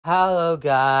Hello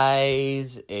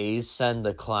guys, Asen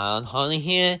the Clown Hunter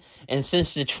here, and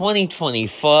since the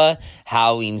 2024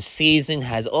 Halloween season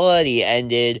has already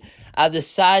ended, I've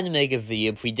decided to make a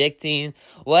video predicting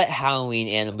what Halloween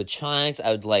animatronics I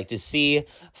would like to see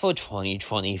for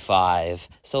 2025.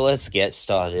 So let's get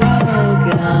started.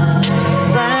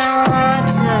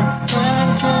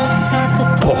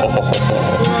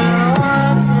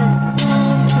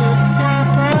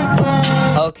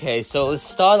 Okay, so let's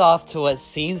start off to what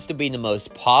seems to be the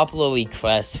most popular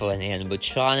request for an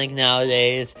animatronic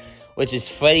nowadays, which is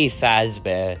Freddy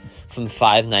Fazbear from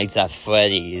Five Nights at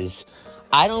Freddy's.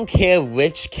 I don't care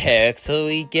which character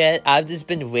we get, I've just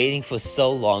been waiting for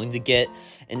so long to get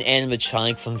an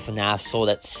animatronic from FNAF Sold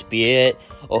at Spirit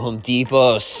or Home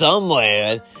Depot or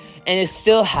somewhere, and it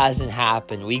still hasn't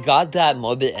happened. We got that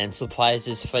Morbid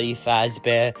Enterprises Freddy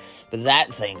Fazbear, but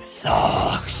that thing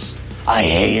sucks. I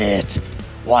hate it.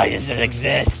 Why does it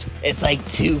exist? It's like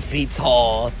 2 feet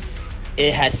tall.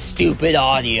 It has stupid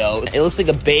audio. It looks like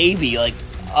a baby,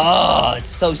 it's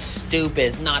so stupid.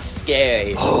 It's not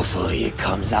scary. Hopefully it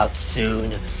comes out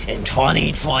soon in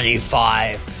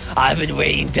 2025. I've been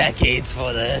waiting decades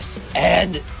for this.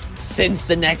 And since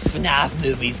the next FNAF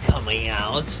movie's coming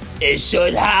out, it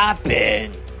should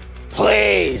happen.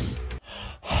 Please.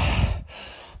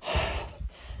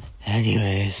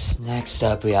 Anyways, next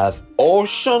up we have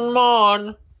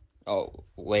Oceanmon. Oh,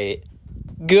 wait.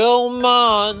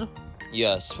 Gilmon.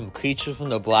 Yes, from Creature from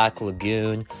the Black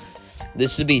Lagoon.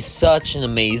 This would be such an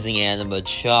amazing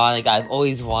animatronic. I've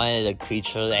always wanted a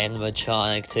creature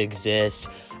animatronic to exist.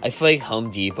 I feel like Home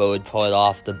Depot would pull it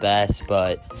off the best,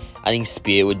 but I think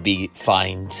Spirit would be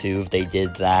fine too if they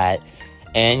did that.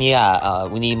 And yeah,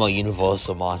 we need more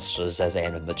Universal monsters as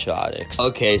animatronics.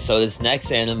 Okay, so this next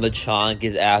animatronic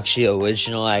is actually an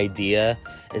original idea.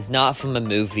 It's not from a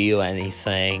movie or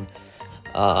anything.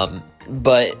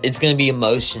 But it's gonna be a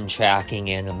motion tracking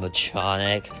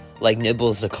animatronic, like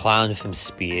Nibbles the Clown from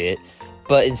Spirit.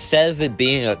 But instead of it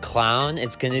being a clown,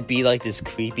 it's gonna be like this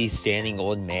creepy standing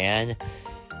old man.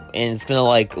 And it's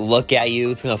gonna look at you,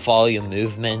 it's gonna follow your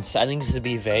movements. I think this would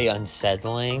be very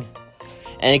unsettling.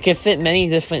 And it could fit many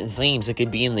different themes. It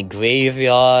could be in the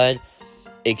graveyard,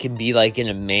 it could be in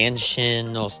a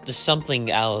mansion, or just something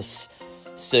else,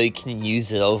 so you can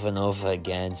use it over and over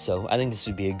again. So I think this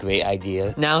would be a great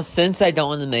idea. Now, since I don't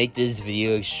want to make this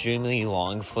video extremely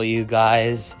long for you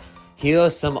guys, here are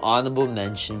some honorable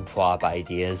mention prop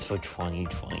ideas for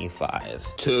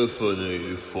 2025.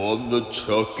 Tiffany from the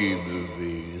Chucky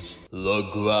movies, the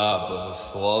Grabber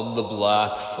from the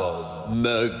Black Phone,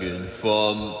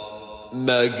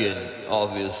 Megan,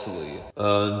 obviously,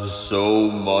 and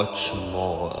so much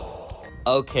more.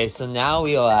 Okay, so now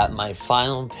we are at my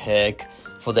final pick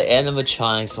for the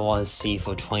animatronics I want to see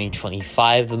for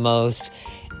 2025 the most,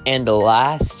 and the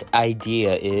last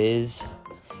idea is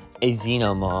a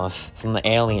xenomorph from the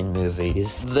Alien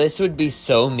movies. This would be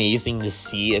so amazing to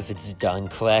see if it's done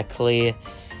correctly.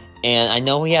 And I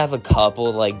know we have a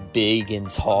couple big and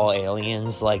tall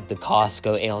aliens like the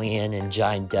Costco alien and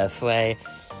Giant Death Ray,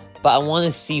 but I want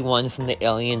to see one from the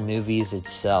Alien movies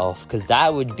itself, because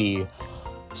that would be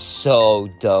so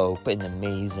dope and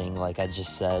amazing, like I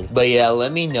just said. But yeah,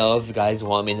 let me know if you guys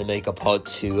want me to make a part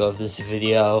 2 of this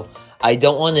video. I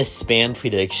don't want to spam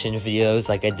prediction videos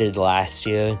like I did last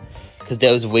year, because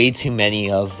there was way too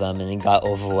many of them and it got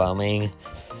overwhelming.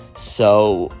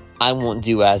 So I won't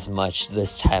do as much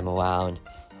this time around.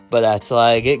 But that's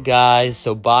it, guys.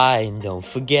 So bye, and don't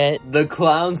forget, the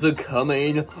clowns are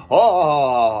coming.